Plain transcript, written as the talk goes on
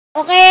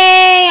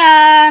Okay,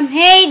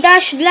 hey,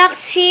 Dash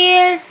Blocks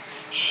here,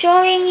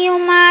 showing you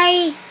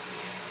my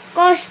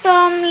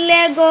custom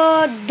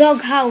Lego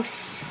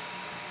doghouse,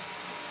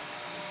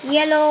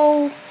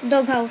 yellow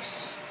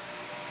doghouse,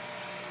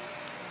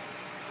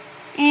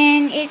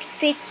 and it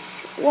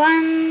fits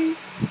one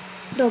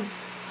dog.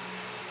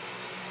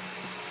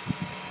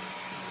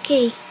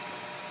 Okay,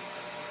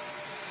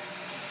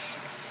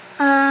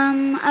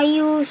 I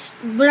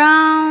used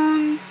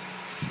brown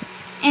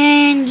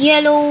and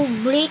yellow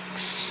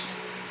bricks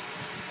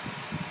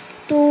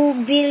to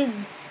build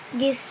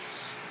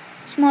this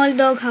small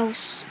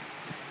doghouse.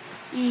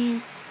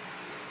 And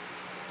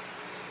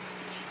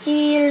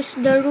here's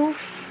the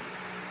roof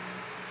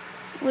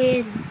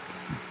with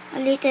a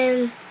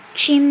little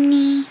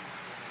chimney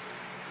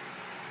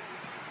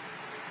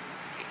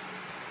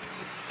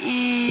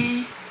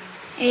and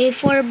a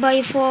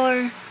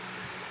 4x4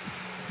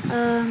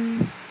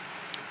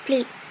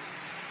 plate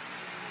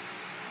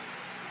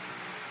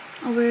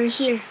over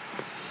here,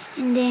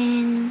 and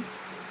then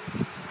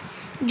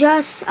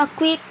just a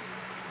quick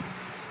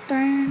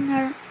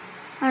turn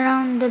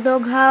around the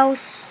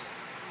doghouse,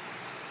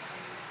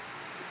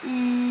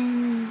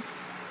 and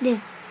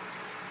there.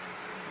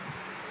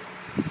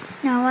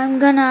 Now I'm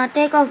gonna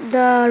take off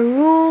the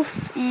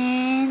roof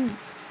and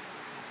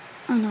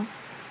oh no,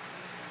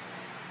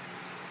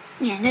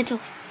 yeah, that's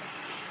okay.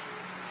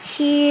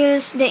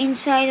 Here's the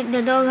inside of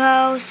the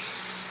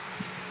doghouse.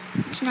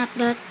 It's not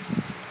that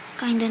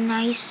kinda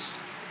nice,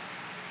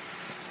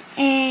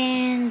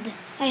 and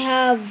I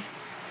have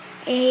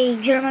a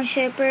German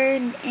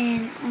Shepherd,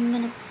 and I'm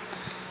gonna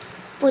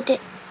put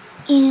it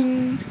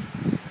in,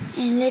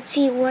 and let's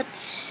see what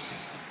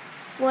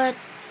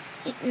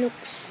it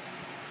looks.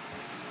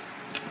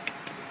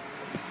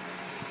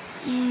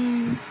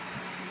 And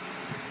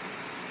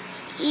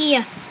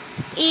yeah,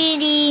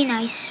 pretty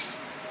nice,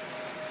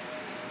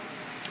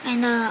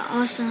 kinda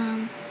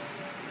awesome,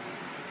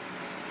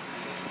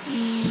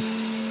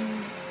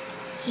 and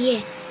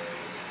yeah.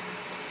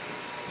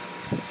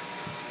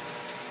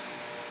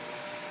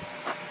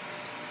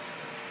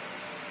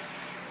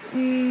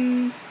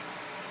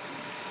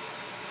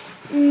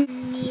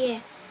 Yeah.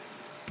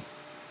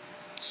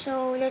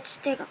 So let's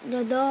take up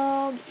the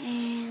dog,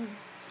 and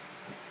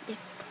yeah.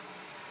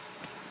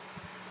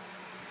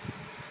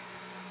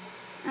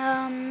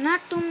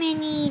 Not too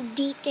many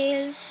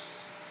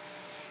details,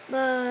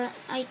 but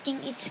I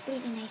think it's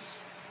pretty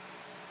nice.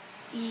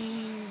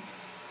 And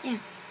yeah,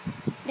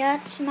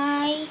 that's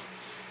my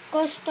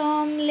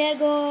custom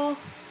Lego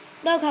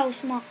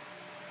doghouse mock.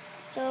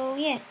 So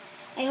yeah,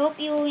 I hope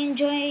you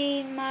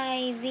enjoy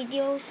my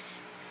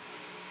videos,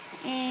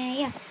 and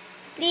yeah,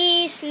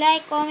 please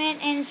like,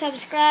 comment, and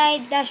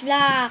subscribe Dash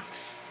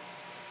Blocks,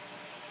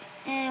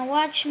 and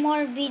watch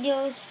more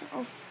videos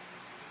of,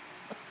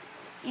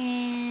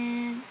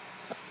 and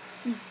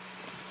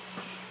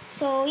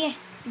so yeah,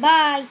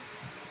 bye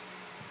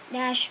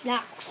Dash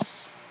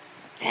Blocks,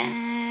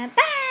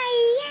 bye.